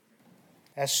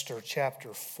Esther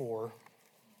chapter 4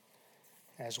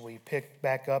 as we pick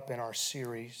back up in our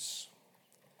series.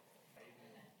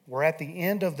 We're at the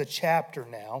end of the chapter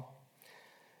now.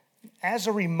 As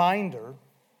a reminder,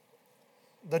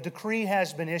 the decree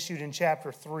has been issued in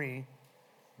chapter 3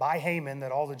 by Haman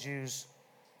that all the Jews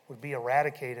would be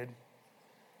eradicated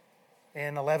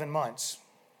in 11 months.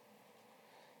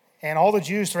 And all the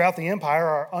Jews throughout the empire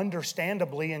are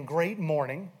understandably in great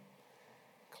mourning,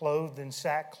 clothed in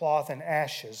sackcloth and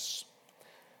ashes.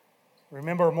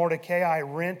 Remember, Mordecai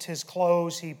rent his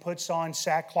clothes. He puts on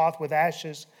sackcloth with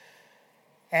ashes.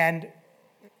 And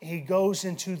he goes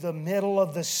into the middle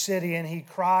of the city and he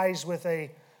cries with a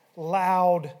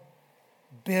loud,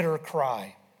 bitter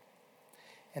cry.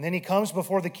 And then he comes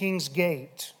before the king's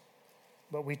gate.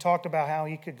 But we talked about how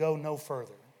he could go no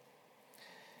further.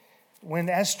 When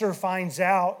Esther finds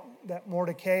out that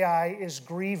Mordecai is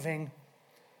grieving,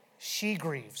 she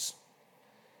grieves.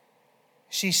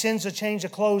 She sends a change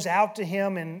of clothes out to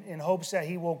him in hopes that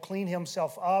he will clean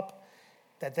himself up,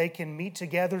 that they can meet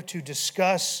together to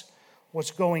discuss what's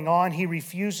going on. He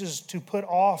refuses to put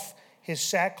off his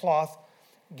sackcloth,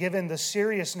 given the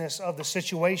seriousness of the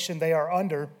situation they are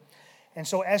under. And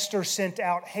so Esther sent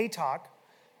out Hathach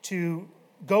to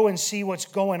go and see what's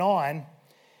going on.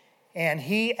 And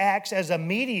he acts as a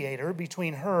mediator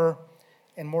between her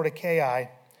and Mordecai.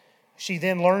 She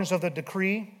then learns of the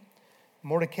decree.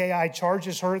 Mordecai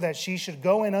charges her that she should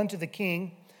go in unto the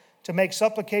king to make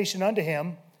supplication unto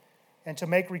him and to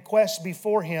make requests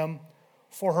before him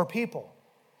for her people.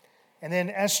 And then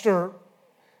Esther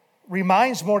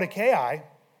reminds Mordecai,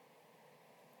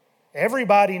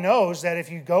 everybody knows that if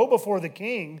you go before the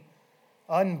king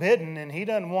unbidden and he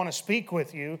doesn't want to speak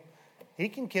with you, he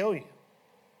can kill you.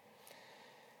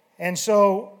 And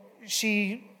so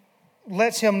she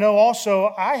lets him know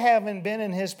also, I haven't been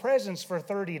in his presence for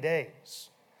 30 days.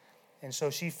 And so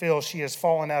she feels she has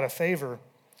fallen out of favor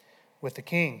with the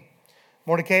king.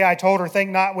 Mordecai told her, think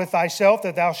not with thyself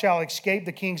that thou shalt escape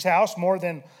the king's house more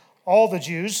than all the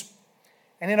Jews.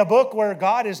 And in a book where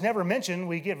God is never mentioned,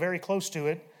 we get very close to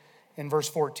it in verse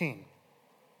 14.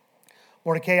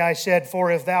 Mordecai said,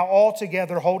 for if thou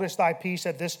altogether holdest thy peace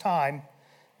at this time,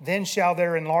 then shall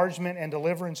their enlargement and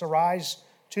deliverance arise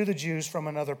to the Jews from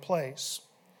another place.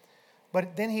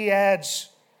 But then he adds,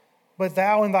 but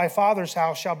thou and thy father's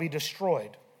house shall be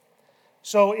destroyed.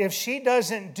 So if she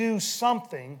doesn't do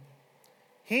something,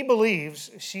 he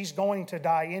believes she's going to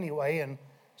die anyway. And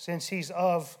since he's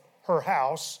of her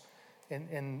house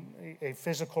in a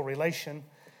physical relation,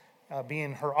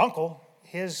 being her uncle,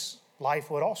 his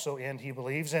life would also end, he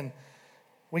believes. And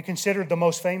we considered the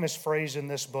most famous phrase in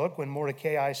this book when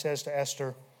Mordecai says to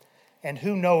Esther, and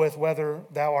who knoweth whether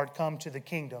thou art come to the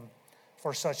kingdom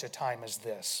for such a time as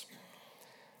this?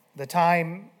 The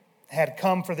time had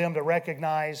come for them to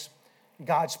recognize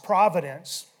God's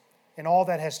providence in all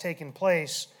that has taken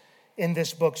place in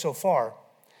this book so far.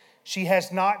 She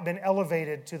has not been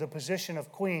elevated to the position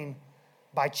of queen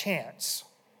by chance.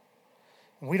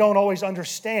 We don't always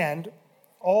understand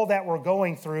all that we're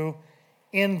going through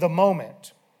in the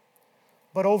moment.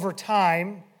 But over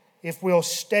time, if we'll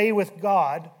stay with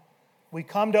God, we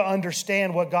come to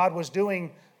understand what God was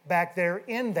doing back there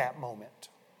in that moment.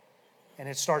 And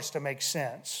it starts to make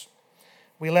sense.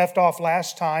 We left off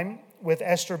last time with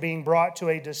Esther being brought to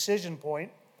a decision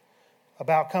point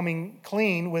about coming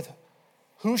clean with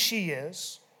who she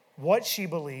is, what she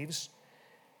believes,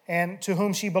 and to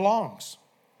whom she belongs.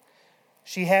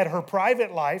 She had her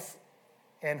private life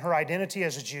and her identity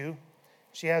as a Jew.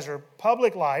 She has her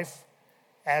public life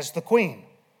as the queen.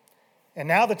 And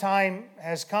now the time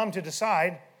has come to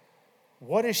decide,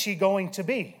 what is she going to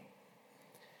be?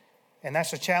 And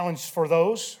that's a challenge for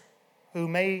those who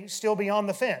may still be on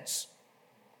the fence,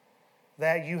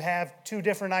 that you have two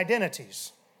different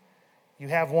identities. You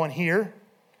have one here,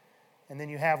 and then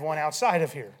you have one outside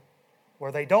of here,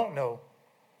 where they don't know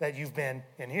that you've been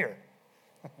in here.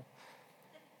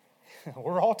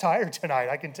 We're all tired tonight,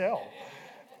 I can tell.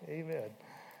 Amen.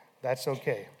 That's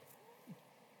okay.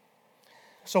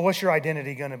 So what's your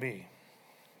identity going to be?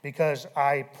 Because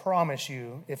I promise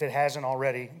you, if it hasn't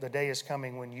already, the day is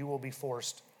coming when you will be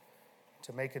forced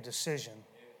to make a decision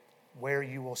where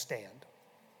you will stand.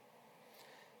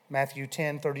 Matthew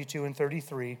 10, 32 and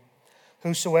 33.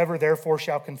 Whosoever therefore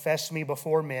shall confess me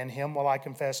before men, him will I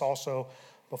confess also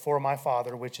before my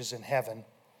Father which is in heaven.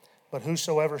 But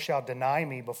whosoever shall deny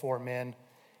me before men,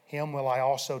 him will I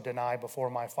also deny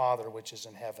before my Father which is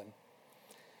in heaven.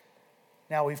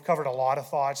 Now, we've covered a lot of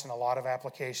thoughts and a lot of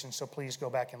applications, so please go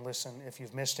back and listen if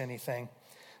you've missed anything.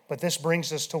 But this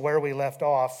brings us to where we left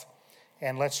off,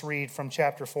 and let's read from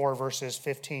chapter 4, verses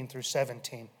 15 through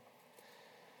 17.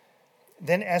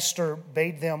 Then Esther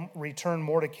bade them return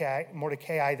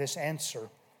Mordecai this answer.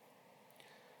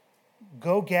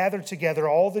 Go gather together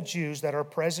all the Jews that are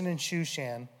present in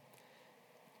Shushan,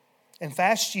 and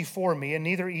fast ye for me, and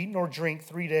neither eat nor drink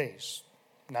 3 days,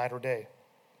 night or day.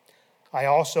 I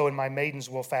also and my maidens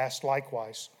will fast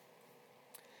likewise.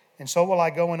 And so will I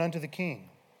go in unto the king,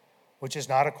 which is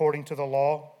not according to the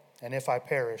law, and if I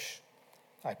perish,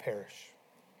 I perish.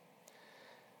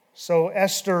 So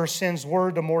Esther sends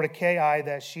word to Mordecai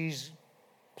that she's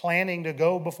planning to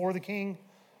go before the king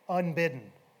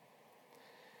unbidden.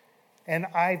 And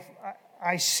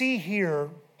I see here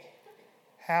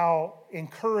how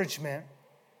encouragement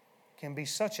can be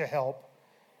such a help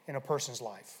in a person's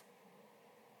life.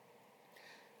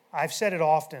 I've said it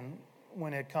often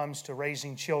when it comes to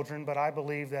raising children, but I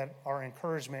believe that our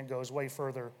encouragement goes way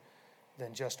further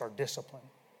than just our discipline.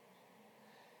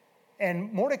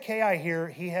 And Mordecai here,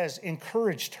 he has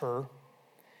encouraged her,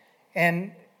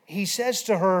 and he says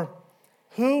to her,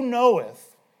 who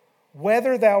knoweth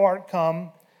whether thou art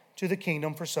come to the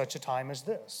kingdom for such a time as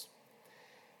this?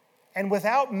 And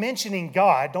without mentioning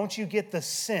God, don't you get the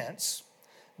sense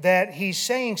that he's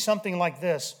saying something like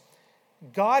this?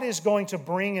 God is going to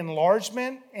bring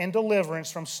enlargement and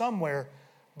deliverance from somewhere,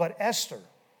 but Esther,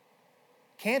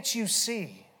 can't you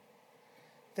see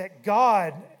that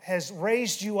God has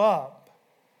raised you up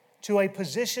to a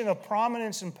position of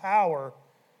prominence and power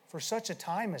for such a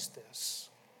time as this?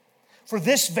 For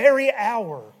this very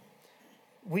hour,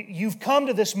 you've come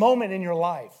to this moment in your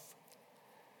life.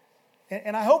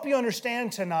 And I hope you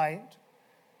understand tonight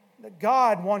that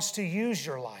God wants to use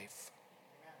your life.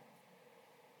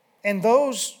 And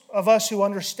those of us who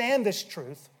understand this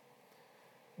truth,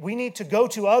 we need to go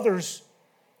to others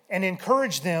and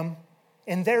encourage them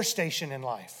in their station in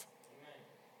life.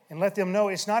 And let them know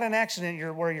it's not an accident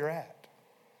you're where you're at.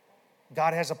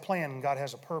 God has a plan, God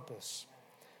has a purpose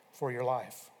for your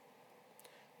life.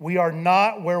 We are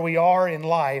not where we are in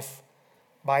life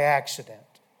by accident.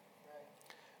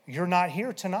 You're not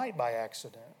here tonight by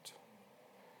accident.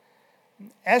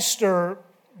 Esther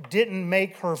didn't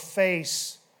make her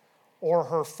face or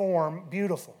her form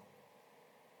beautiful.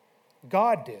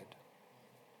 God did.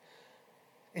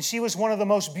 And she was one of the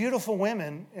most beautiful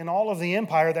women in all of the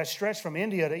empire that stretched from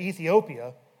India to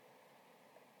Ethiopia.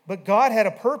 But God had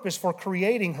a purpose for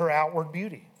creating her outward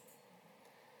beauty.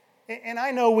 And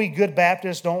I know we good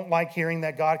Baptists don't like hearing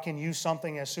that God can use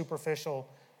something as superficial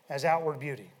as outward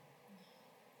beauty.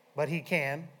 But He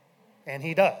can, and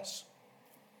He does.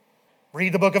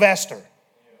 Read the book of Esther.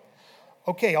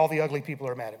 Okay, all the ugly people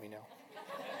are mad at me now.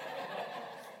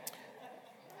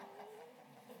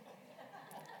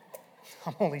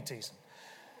 I'm only teasing.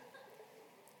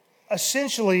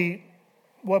 Essentially,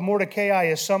 what Mordecai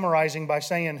is summarizing by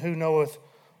saying, who knoweth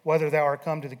whether thou art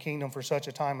come to the kingdom for such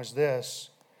a time as this,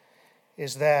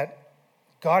 is that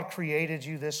God created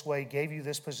you this way, gave you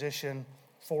this position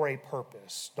for a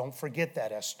purpose. Don't forget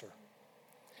that, Esther.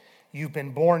 You've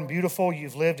been born beautiful.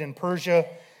 You've lived in Persia.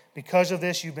 Because of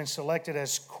this, you've been selected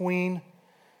as queen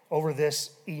over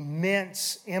this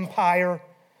immense empire.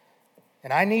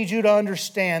 And I need you to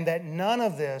understand that none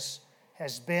of this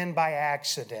has been by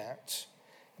accident.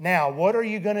 Now, what are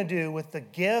you going to do with the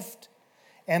gift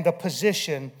and the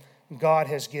position God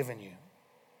has given you?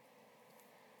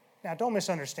 Now, don't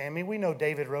misunderstand me. We know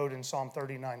David wrote in Psalm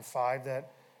 39:5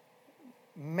 that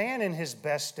man in his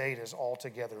best state is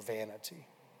altogether vanity.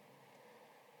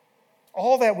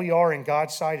 All that we are in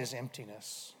God's sight is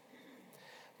emptiness.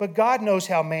 But God knows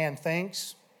how man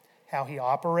thinks, how he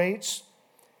operates,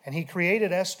 and He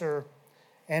created Esther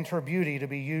and her beauty to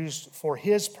be used for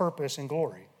His purpose and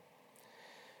glory.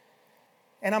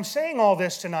 And I'm saying all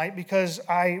this tonight because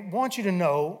I want you to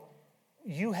know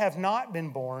you have not been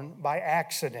born by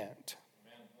accident.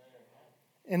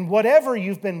 And whatever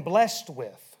you've been blessed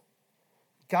with,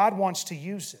 God wants to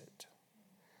use it.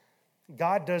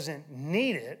 God doesn't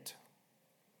need it,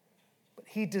 but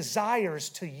He desires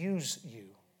to use you.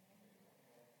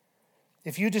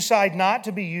 If you decide not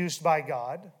to be used by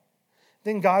God,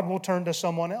 then God will turn to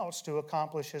someone else to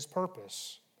accomplish His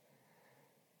purpose.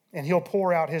 And He'll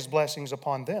pour out His blessings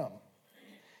upon them.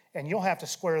 And you'll have to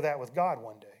square that with God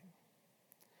one day.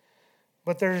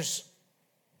 But there's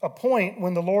a point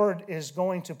when the Lord is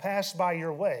going to pass by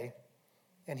your way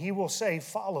and He will say,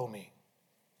 "Follow me."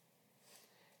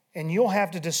 And you'll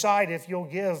have to decide if you'll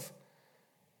give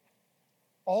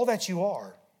all that you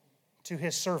are to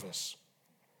His service.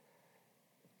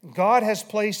 God has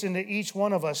placed into each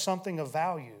one of us something of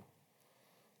value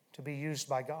to be used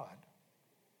by God.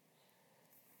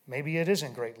 Maybe it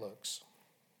isn't great looks.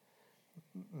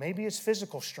 Maybe it's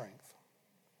physical strength.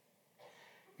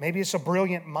 Maybe it's a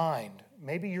brilliant mind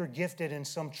Maybe you're gifted in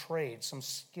some trade, some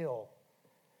skill.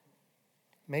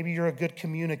 Maybe you're a good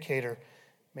communicator.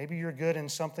 Maybe you're good in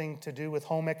something to do with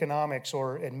home economics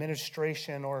or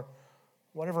administration or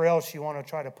whatever else you want to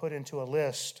try to put into a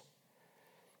list.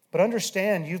 But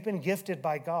understand, you've been gifted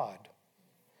by God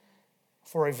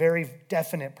for a very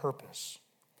definite purpose.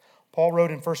 Paul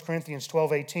wrote in 1 Corinthians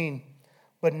 12:18,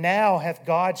 "But now hath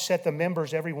God set the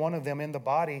members, every one of them, in the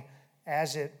body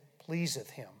as it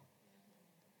pleaseth him."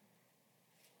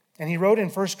 And he wrote in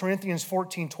 1 Corinthians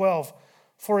 14:12,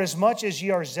 "For as much as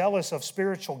ye are zealous of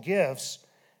spiritual gifts,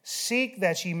 seek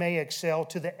that ye may excel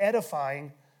to the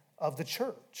edifying of the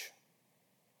church."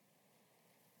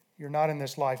 You're not in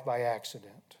this life by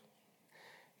accident.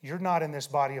 You're not in this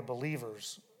body of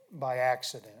believers by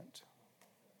accident.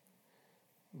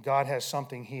 God has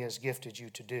something He has gifted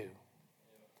you to do.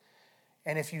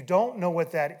 And if you don't know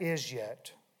what that is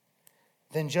yet,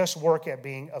 then just work at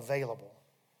being available.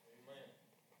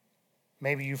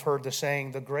 Maybe you've heard the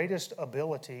saying, the greatest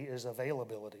ability is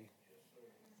availability.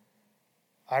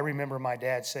 I remember my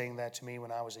dad saying that to me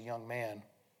when I was a young man.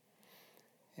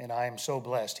 And I am so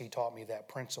blessed he taught me that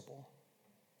principle.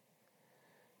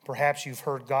 Perhaps you've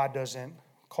heard God doesn't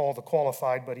call the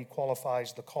qualified, but He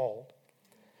qualifies the called.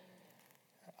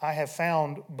 I have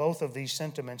found both of these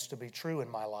sentiments to be true in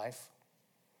my life.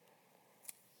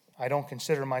 I don't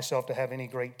consider myself to have any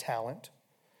great talent,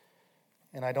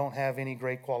 and I don't have any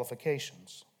great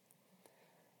qualifications.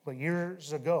 But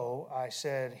years ago, I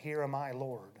said, "Here am I,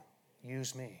 Lord,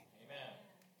 use me." Amen.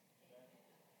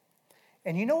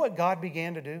 And you know what God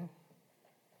began to do?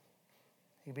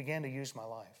 He began to use my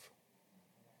life.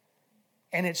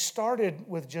 And it started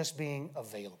with just being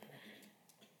available.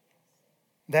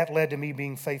 That led to me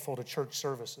being faithful to church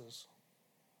services,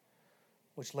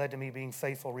 which led to me being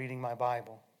faithful reading my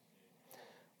Bible,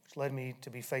 which led me to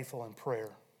be faithful in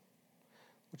prayer,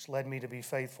 which led me to be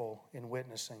faithful in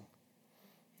witnessing,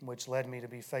 which led me to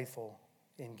be faithful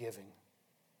in giving.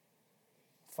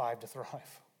 5 to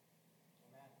Thrive.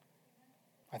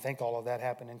 I think all of that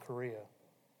happened in Korea.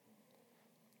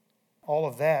 All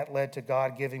of that led to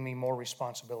God giving me more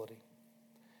responsibility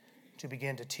to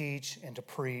begin to teach and to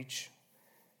preach,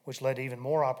 which led to even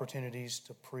more opportunities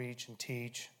to preach and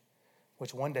teach,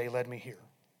 which one day led me here.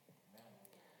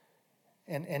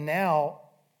 And now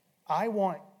I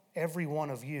want every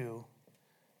one of you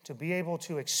to be able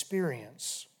to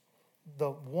experience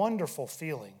the wonderful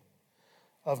feeling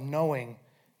of knowing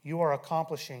you are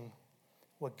accomplishing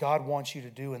what God wants you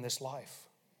to do in this life,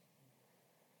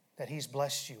 that He's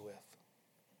blessed you with.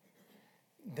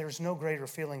 There's no greater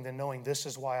feeling than knowing this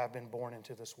is why I've been born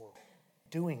into this world.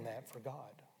 Doing that for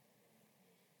God.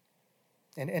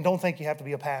 And don't think you have to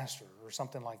be a pastor or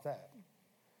something like that.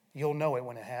 You'll know it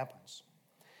when it happens.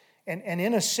 And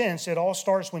in a sense, it all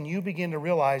starts when you begin to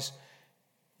realize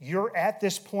you're at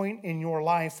this point in your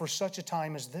life for such a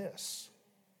time as this.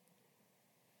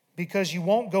 Because you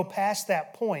won't go past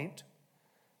that point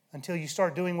until you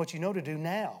start doing what you know to do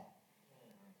now,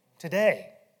 today.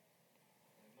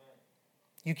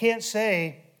 You can't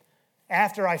say,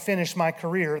 after I finish my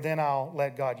career, then I'll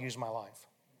let God use my life.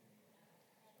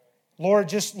 Lord,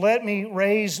 just let me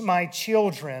raise my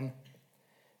children,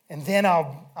 and then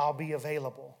I'll be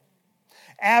available.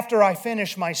 After I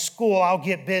finish my school, I'll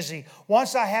get busy.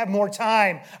 Once I have more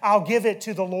time, I'll give it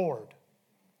to the Lord.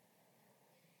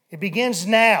 It begins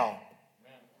now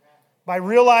by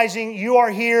realizing you are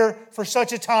here for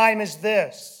such a time as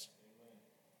this.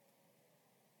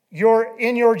 You're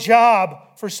in your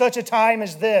job for such a time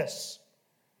as this.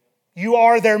 You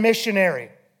are their missionary.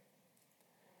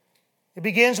 It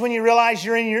begins when you realize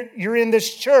you're in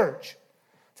this church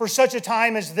for such a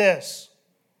time as this.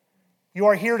 You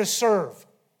are here to serve.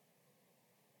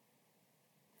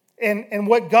 And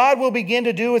what God will begin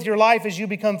to do with your life as you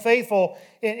become faithful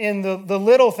in the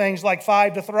little things like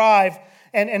 5 to Thrive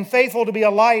and faithful to be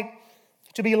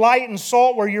light and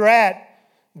salt where you're at,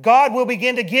 God will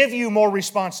begin to give you more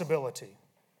responsibility.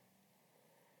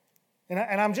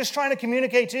 And I'm just trying to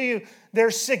communicate to you,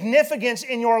 there's significance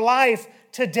in your life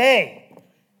today.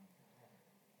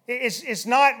 It's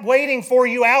not waiting for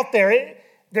you out there.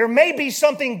 There may be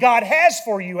something God has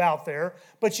for you out there,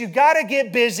 but you got to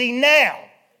get busy now.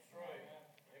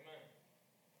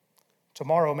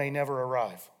 Tomorrow may never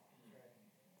arrive.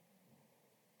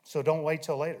 So don't wait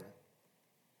till later.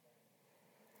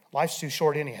 Life's too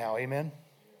short anyhow, amen?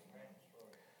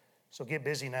 So get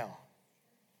busy now.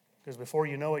 Because before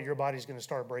you know it, your body's going to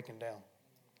start breaking down.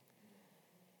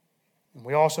 And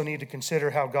we also need to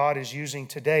consider how God is using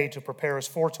today to prepare us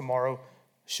for tomorrow,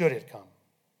 should it come.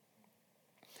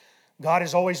 God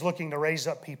is always looking to raise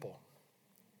up people.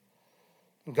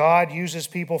 God uses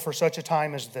people for such a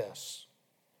time as this.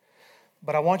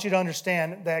 But I want you to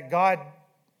understand that God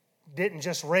didn't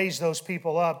just raise those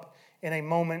people up in a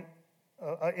moment,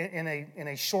 in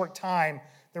a short time.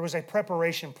 There was a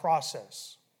preparation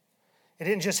process. It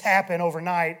didn't just happen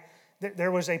overnight.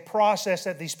 There was a process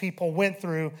that these people went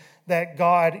through that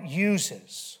God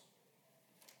uses.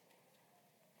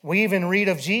 We even read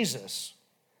of Jesus,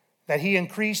 that he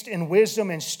increased in wisdom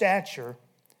and stature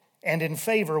and in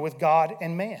favor with God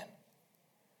and man.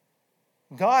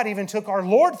 God even took our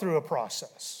Lord through a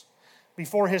process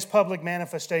before his public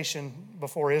manifestation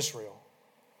before Israel.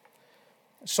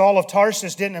 Saul of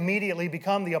Tarsus didn't immediately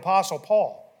become the Apostle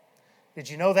Paul. Did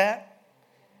you know that?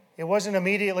 It wasn't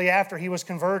immediately after he was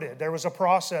converted. There was a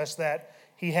process that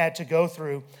he had to go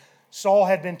through. Saul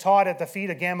had been taught at the feet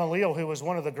of Gamaliel, who was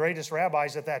one of the greatest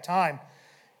rabbis at that time,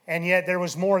 and yet there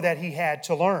was more that he had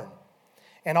to learn.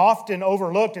 And often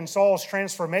overlooked in Saul's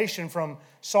transformation from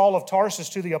Saul of Tarsus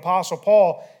to the Apostle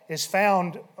Paul is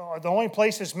found, the only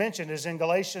place it's mentioned is in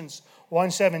Galatians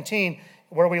 1:17,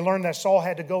 where we learn that Saul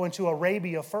had to go into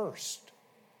Arabia first.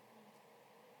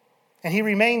 And he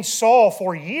remained Saul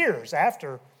for years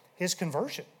after his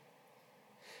conversion.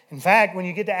 In fact, when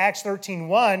you get to Acts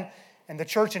 13:1, and the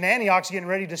church in Antioch is getting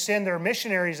ready to send their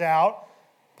missionaries out,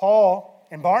 Paul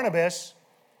and Barnabas,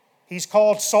 he's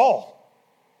called Saul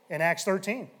in Acts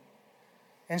 13.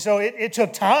 And so it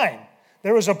took time.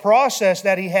 There was a process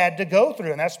that he had to go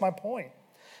through, and that's my point.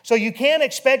 So you can't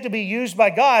expect to be used by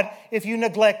God if you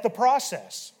neglect the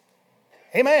process.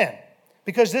 Amen.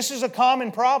 Because this is a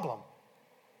common problem.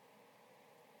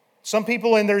 Some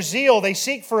people in their zeal, they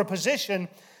seek for a position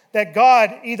that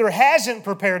God either hasn't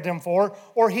prepared them for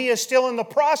or he is still in the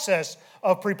process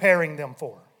of preparing them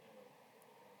for.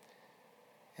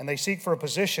 And they seek for a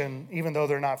position even though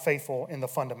they're not faithful in the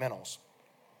fundamentals.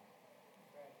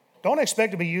 Don't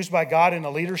expect to be used by God in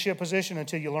a leadership position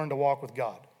until you learn to walk with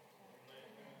God.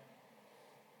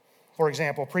 For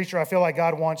example, preacher, I feel like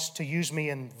God wants to use me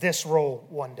in this role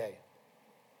one day.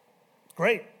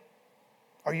 Great.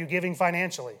 Are you giving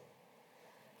financially?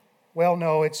 Well,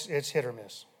 no, it's hit or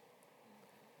miss.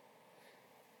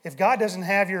 If God doesn't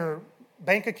have your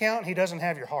bank account, he doesn't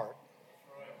have your heart.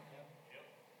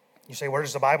 You say, where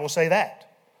does the Bible say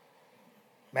that?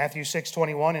 Matthew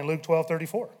 6:21 and Luke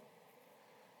 12:34.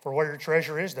 For where your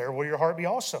treasure is, there will your heart be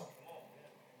also.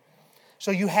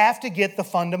 So you have to get the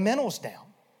fundamentals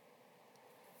down.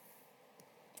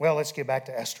 Well, let's get back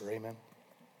to Esther, amen.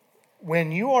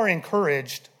 When you are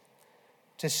encouraged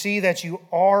to see that you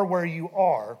are where you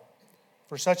are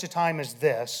for such a time as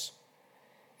this,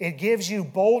 it gives you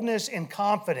boldness and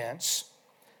confidence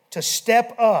to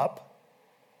step up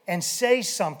and say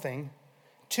something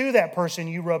to that person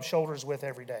you rub shoulders with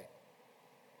every day.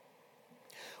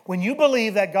 When you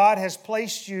believe that God has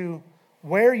placed you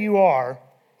where you are,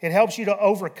 it helps you to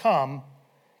overcome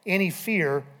any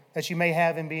fear that you may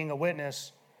have in being a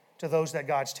witness to those that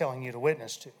God's telling you to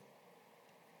witness to.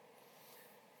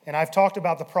 And I've talked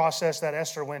about the process that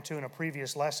Esther went to in a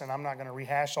previous lesson. I'm not going to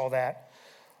rehash all that.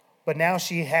 But now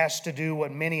she has to do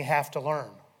what many have to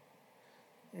learn.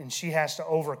 And she has to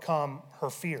overcome her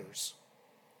fears.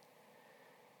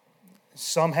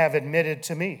 Some have admitted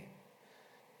to me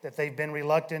that they've been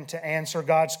reluctant to answer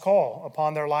God's call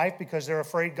upon their life because they're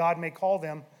afraid God may call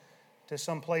them to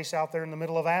some place out there in the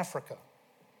middle of Africa.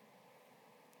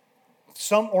 Just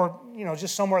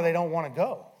somewhere they don't want to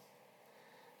go.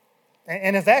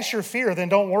 And if that's your fear, then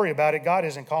don't worry about it. God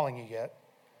isn't calling you yet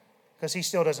because he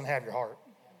still doesn't have your heart.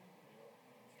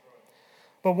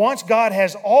 But once God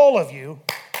has all of you,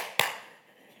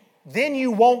 then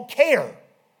you won't care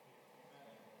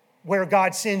where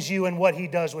God sends you and what he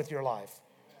does with your life.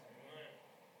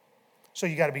 So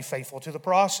you got to be faithful to the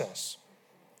process.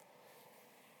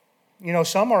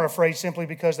 Some are afraid simply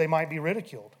because they might be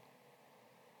ridiculed.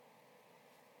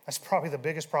 That's probably the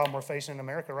biggest problem we're facing in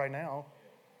America right now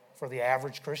for the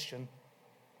average Christian.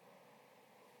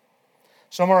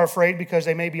 Some are afraid because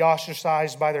they may be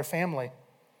ostracized by their family.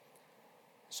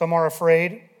 Some are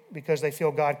afraid because they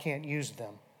feel God can't use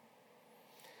them.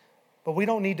 But we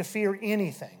don't need to fear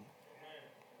anything.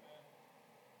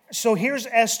 So here's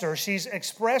Esther. She's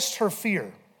expressed her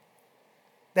fear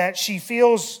that she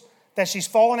feels that she's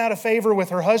fallen out of favor with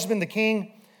her husband, the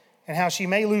king, and how she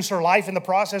may lose her life in the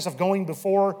process of going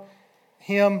before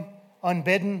him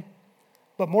unbidden.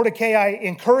 But Mordecai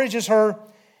encourages her,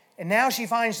 and now she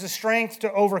finds the strength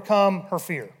to overcome her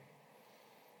fear.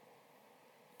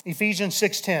 Ephesians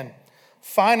 6:10.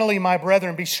 Finally, my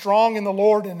brethren, be strong in the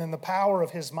Lord and in the power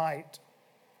of his might.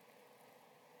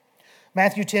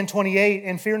 Matthew 10:28.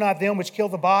 And fear not them which kill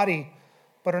the body,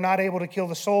 but are not able to kill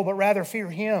the soul, but rather fear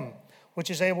him which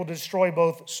is able to destroy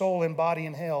both soul and body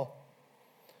in hell.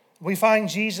 We find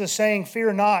Jesus saying,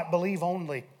 "Fear not, believe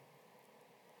only.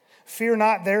 Fear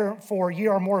not, therefore, ye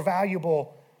are more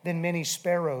valuable than many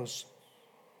sparrows.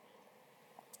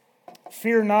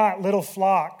 Fear not, little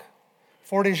flock,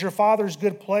 for it is your Father's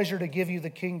good pleasure to give you the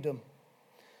kingdom."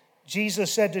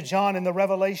 Jesus said to John in the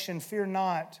Revelation, "Fear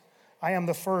not, I am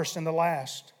the first and the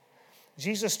last."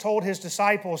 Jesus told his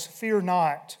disciples, "Fear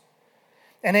not."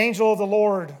 An angel of the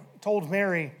Lord told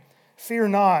Mary, "Fear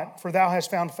not, for thou hast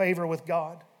found favor with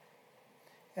God."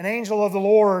 An angel of the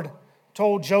Lord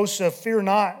told Joseph, "Fear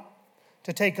not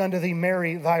to take unto thee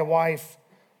Mary thy wife,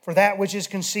 for that which is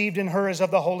conceived in her is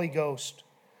of the Holy Ghost."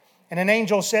 And an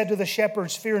angel said to the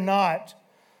shepherds, "Fear not,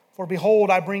 for behold,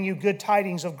 I bring you good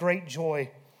tidings of great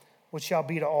joy, which shall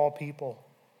be to all people."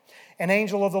 An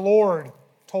angel of the Lord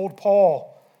told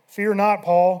Paul, "Fear not,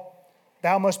 Paul,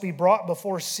 thou must be brought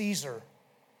before Caesar."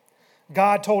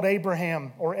 God told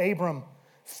Abram,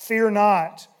 "Fear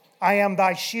not, I am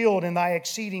thy shield and thy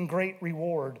exceeding great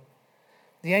reward."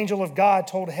 The angel of God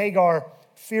told Hagar,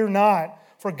 "Fear not,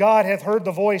 for God hath heard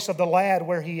the voice of the lad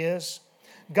where he is."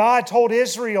 God told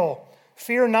Israel,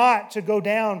 "Fear not to go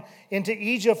down into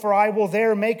Egypt, for I will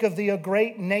there make of thee a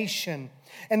great nation."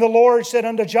 And the Lord said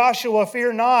unto Joshua,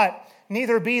 "Fear not,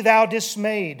 neither be thou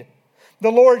dismayed."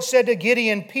 The Lord said to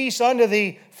Gideon, "Peace unto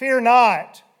thee, fear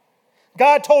not."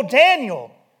 God told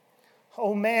Daniel,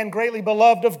 "O man greatly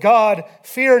beloved of God,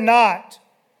 fear not."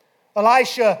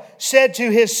 Elisha said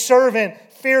to his servant,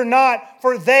 "Fear not,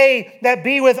 for they that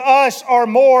be with us are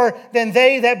more than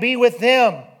they that be with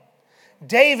them."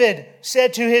 David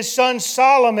said to his son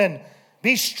Solomon,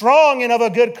 "Be strong and of a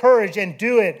good courage, and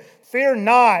do it. Fear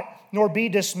not, nor be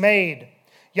dismayed."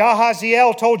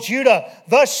 Yahaziel told Judah,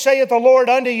 "Thus saith the Lord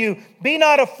unto you, Be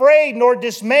not afraid nor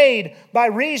dismayed by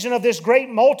reason of this great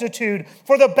multitude,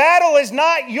 for the battle is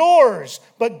not yours,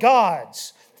 but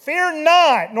God's. Fear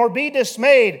not, nor be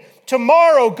dismayed.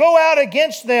 Tomorrow go out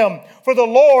against them, for the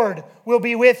Lord will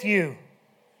be with you."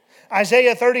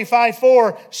 Isaiah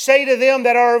 35:4, "Say to them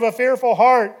that are of a fearful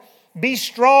heart, Be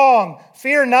strong,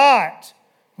 fear not.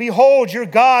 Behold, your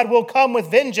God will come with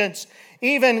vengeance,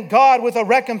 even God with a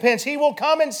recompense. He will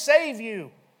come and save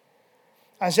you."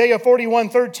 Isaiah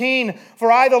 41:13,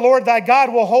 "For I, the Lord thy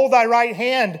God, will hold thy right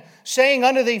hand, saying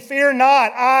unto thee, Fear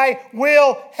not, I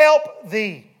will help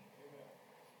thee."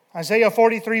 Isaiah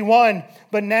 43:1,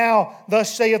 "But now,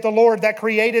 thus saith the Lord that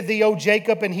created thee, O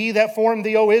Jacob, and he that formed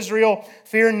thee, O Israel,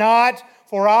 Fear not,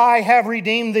 for I have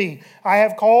redeemed thee. I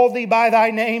have called thee by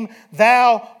thy name.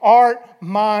 Thou art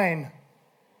mine."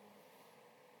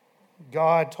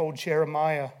 God told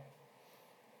Jeremiah,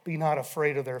 "Be not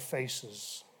afraid of their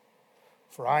faces,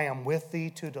 for I am with thee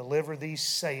to deliver thee,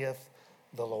 saith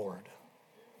the Lord."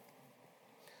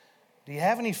 Do you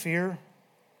have any fear?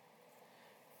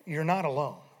 You're not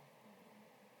alone.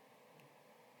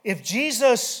 If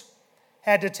Jesus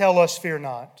had to tell us fear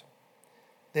not,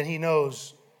 then he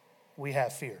knows we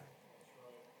have fear.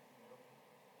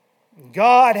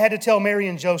 God had to tell Mary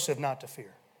and Joseph not to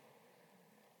fear.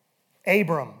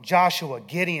 Abram, Joshua,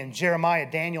 Gideon, Jeremiah,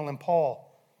 Daniel, and Paul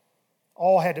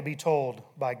all had to be told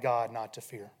by God not to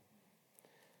fear.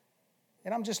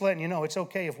 And I'm just letting you know, it's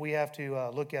okay if we have to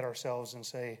look at ourselves and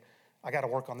say, I got to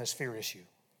work on this fear issue.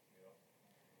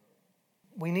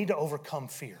 We need to overcome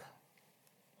fear.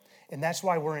 And that's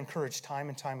why we're encouraged time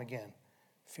and time again,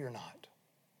 fear not.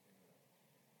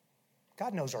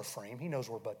 God knows our frame. He knows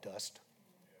we're but dust.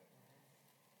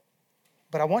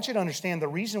 But I want you to understand the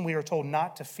reason we are told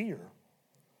not to fear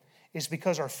is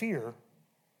because our fear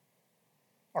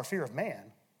of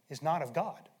man, is not of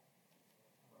God.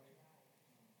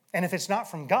 And if it's not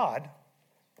from God,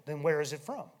 then where is it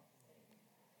from?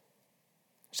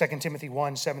 2 Timothy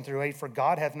 1:7-8, "For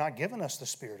God hath not given us the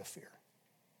spirit of fear,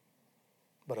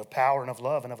 but of power and of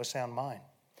love and of a sound mind.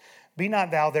 Be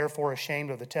not thou therefore ashamed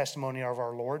of the testimony of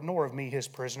our Lord, nor of me his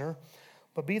prisoner,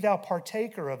 but be thou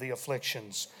partaker of the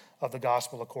afflictions of the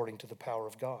gospel according to the power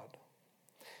of God."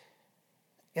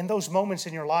 In those moments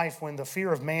in your life when the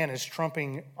fear of man is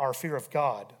trumping our fear of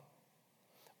God,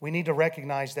 we need to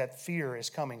recognize that fear is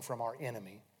coming from our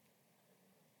enemy.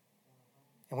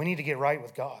 And we need to get right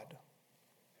with God.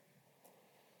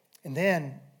 And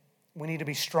then we need to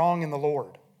be strong in the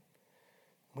Lord.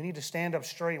 We need to stand up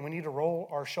straight. We need to roll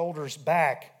our shoulders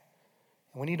back.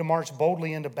 And we need to march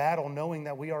boldly into battle knowing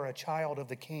that we are a child of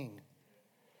the King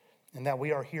and that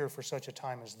we are here for such a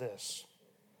time as this.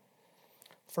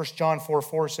 1 John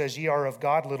 4:4 says, "Ye are of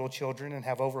God, little children, and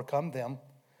have overcome them,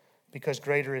 because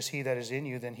greater is he that is in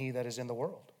you than he that is in the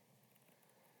world."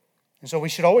 And so we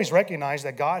should always recognize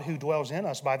that God who dwells in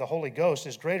us by the Holy Ghost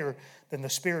is greater than the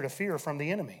spirit of fear from the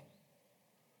enemy.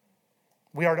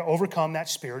 We are to overcome that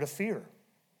spirit of fear.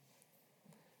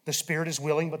 The spirit is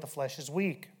willing, but the flesh is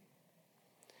weak.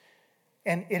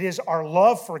 And it is our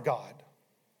love for God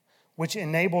which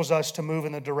enables us to move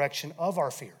in the direction of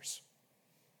our fears.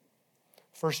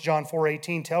 1 John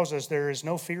 4:18 tells us there is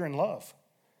no fear in love,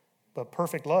 but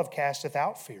perfect love casteth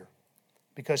out fear,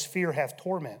 because fear hath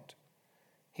torment.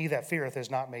 He that feareth is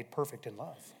not made perfect in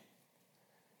love.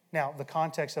 Now, the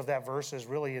context of that verse is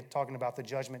really talking about the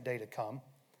judgment day to come.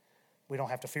 We don't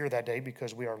have to fear that day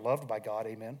because we are loved by God,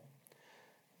 amen,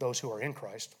 those who are in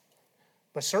Christ.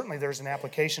 But certainly there's an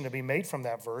application to be made from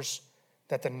that verse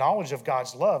that the knowledge of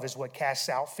God's love is what casts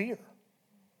out fear.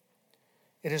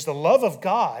 It is the love of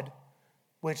God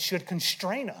which should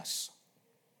constrain us.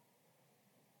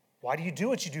 Why do you do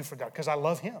what you do for God? Because I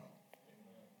love Him.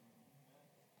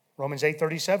 Romans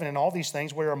 8:37, in all these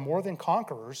things we are more than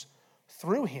conquerors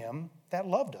through Him that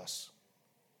loved us.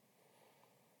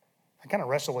 I kind of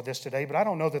wrestle with this today, but I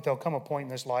don't know that there'll come a point in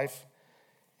this life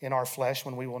in our flesh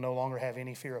when we will no longer have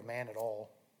any fear of man at all.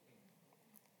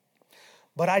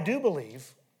 But I do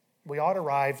believe we ought to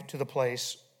arrive to the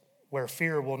place where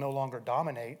fear will no longer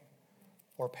dominate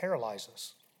or paralyze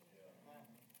us.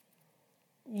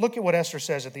 Look at what Esther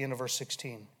says at the end of verse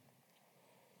 16.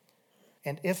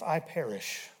 And if I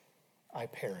perish, I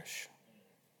perish.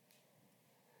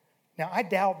 Now, I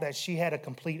doubt that she had a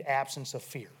complete absence of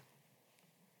fear.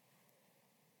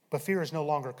 But fear is no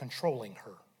longer controlling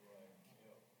her.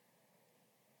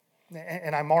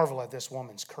 And I marvel at this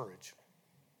woman's courage.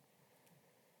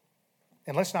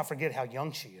 And let's not forget how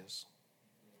young she is.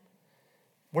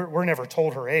 We're never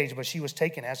told her age, but she was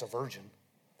taken as a virgin.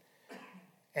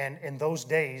 And in those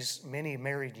days, many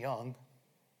married young.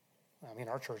 I mean,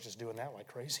 our church is doing that like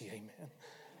crazy, amen.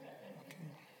 Okay.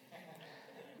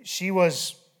 She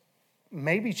was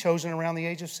maybe chosen around the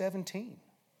age of 17.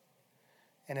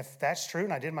 And if that's true,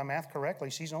 and I did my math correctly,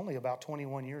 she's only about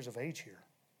 21 years of age here.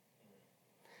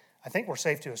 I think we're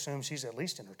safe to assume she's at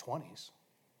least in her 20s.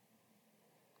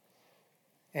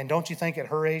 And don't you think at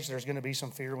her age there's going to be some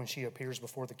fear when she appears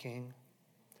before the king?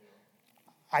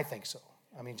 I think so.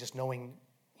 I mean, just knowing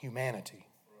humanity.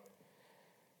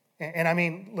 And I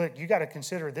mean, look, you got to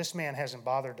consider this man hasn't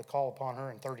bothered to call upon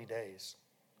her in 30 days.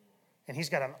 And he's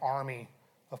got an army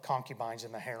of concubines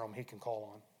in the harem he can call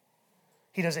on.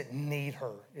 He doesn't need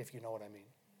her, if you know what I mean.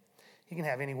 He can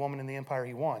have any woman in the empire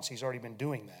he wants. He's already been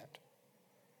doing that.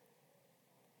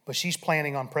 But she's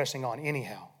planning on pressing on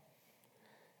anyhow.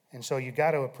 And so you've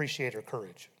got to appreciate her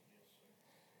courage.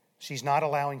 She's not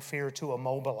allowing fear to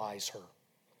immobilize her.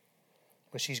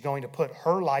 But she's going to put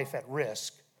her life at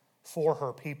risk for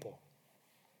her people.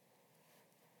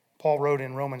 Paul wrote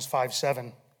in Romans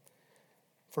 5:7,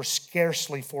 for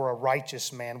scarcely for a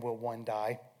righteous man will one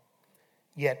die,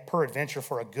 yet peradventure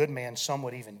for a good man some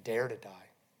would even dare to die.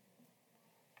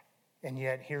 And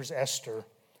yet here's Esther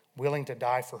willing to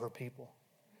die for her people,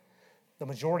 the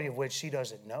majority of which she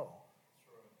doesn't know.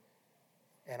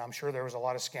 And I'm sure there was a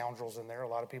lot of scoundrels in there, a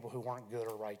lot of people who weren't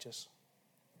good or righteous.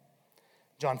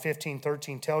 John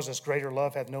 15:13 tells us, greater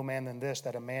love hath no man than this,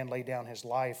 that a man lay down his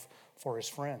life for his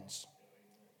friends.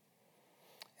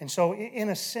 And so in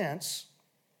a sense,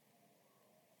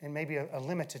 in maybe a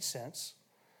limited sense,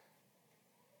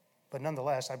 but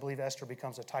nonetheless, I believe Esther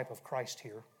becomes a type of Christ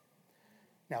here.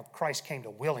 Now, Christ came to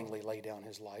willingly lay down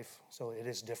his life, so it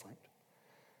is different.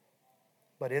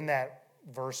 But in that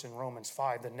verse in Romans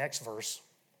 5, the next verse,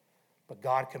 but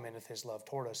God commendeth his love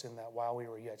toward us in that while we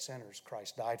were yet sinners,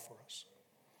 Christ died for us.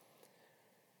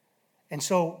 And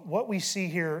so what we see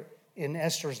here in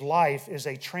Esther's life is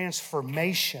a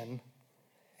transformation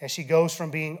as she goes from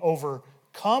being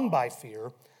overcome by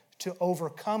fear to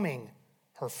overcoming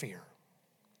her fear.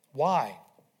 Why?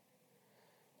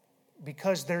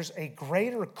 Because there's a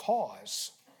greater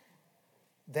cause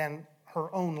than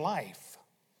her own life.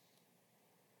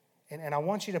 And I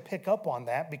want you to pick up on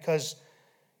that because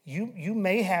you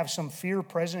may have some fear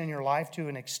present in your life to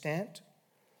an extent,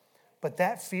 but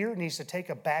that fear needs to take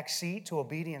a back seat to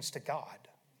obedience to God.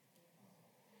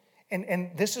 And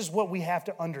this is what we have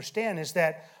to understand is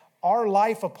that our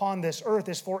life upon this earth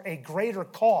is for a greater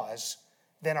cause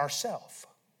than ourselves.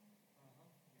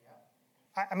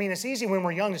 I mean, it's easy when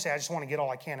we're young to say, I just want to get all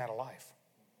I can out of life.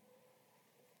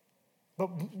 But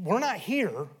we're not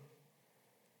here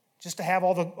just to have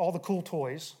all the cool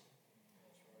toys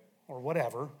or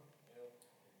whatever.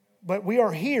 But we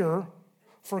are here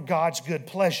for God's good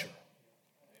pleasure.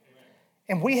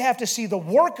 And we have to see the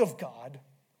work of God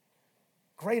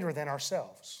greater than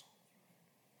ourselves.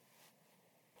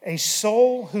 A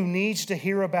soul who needs to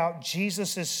hear about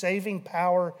Jesus' saving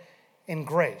power and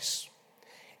grace,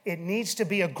 it needs to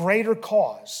be a greater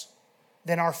cause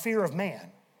than our fear of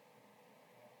man.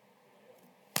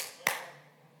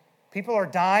 People are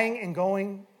dying and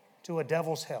going to a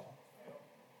devil's hell.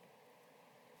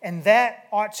 And that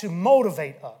ought to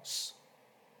motivate us.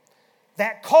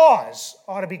 That cause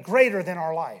ought to be greater than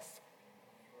our life,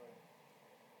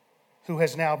 who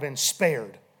has now been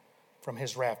spared from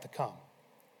his wrath to come.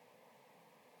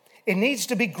 It needs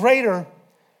to be greater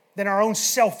than our own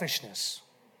selfishness.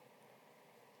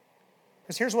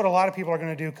 Because here's what a lot of people are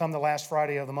going to do come the last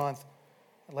Friday of the month,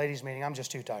 at ladies' meeting: I'm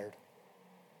just too tired.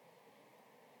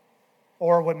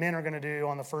 Or what men are going to do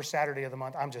on the first Saturday of the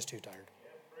month: I'm just too tired.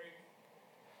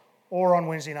 Or on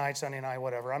Wednesday night, Sunday night,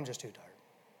 whatever: I'm just too tired.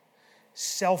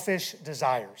 Selfish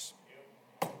desires.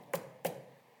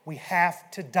 We have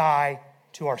to die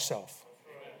to ourselves.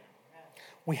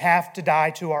 We have to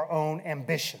die to our own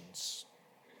ambitions.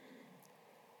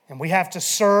 And we have to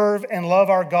serve and love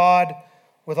our God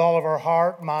with all of our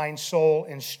heart, mind, soul,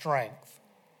 and strength.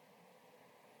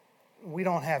 We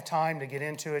don't have time to get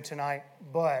into it tonight,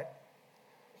 but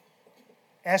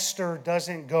Esther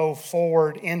doesn't go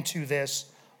forward into this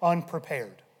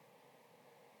unprepared.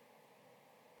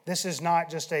 This is not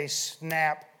just a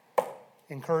snap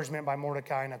encouragement by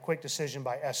Mordecai and a quick decision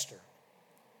by Esther.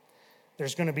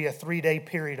 There's going to be a 3-day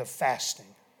period of fasting.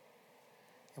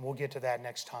 And we'll get to that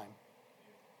next time.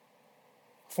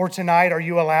 For tonight, are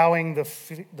you allowing the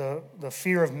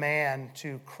fear of man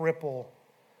to cripple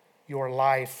your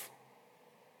life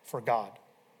for God?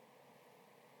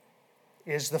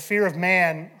 Is the fear of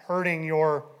man hurting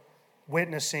your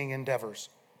witnessing endeavors?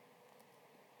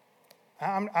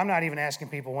 I'm not even asking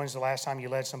people when's the last time you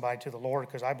led somebody to the Lord,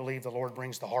 because I believe the Lord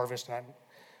brings the harvest. And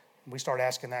we start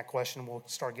asking that question, we'll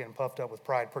start getting puffed up with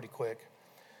pride pretty quick.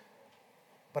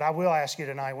 But I will ask you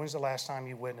tonight, when's the last time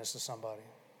you witnessed to somebody?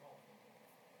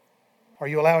 Are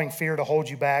you allowing fear to hold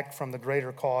you back from the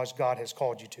greater cause God has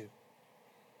called you to?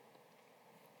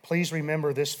 Please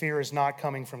remember, this fear is not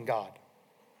coming from God.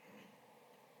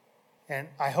 And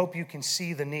I hope you can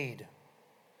see the need,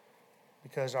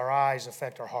 because our eyes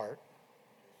affect our heart.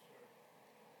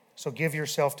 So give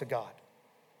yourself to God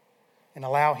and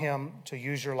allow Him to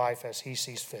use your life as He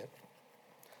sees fit.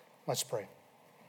 Let's pray.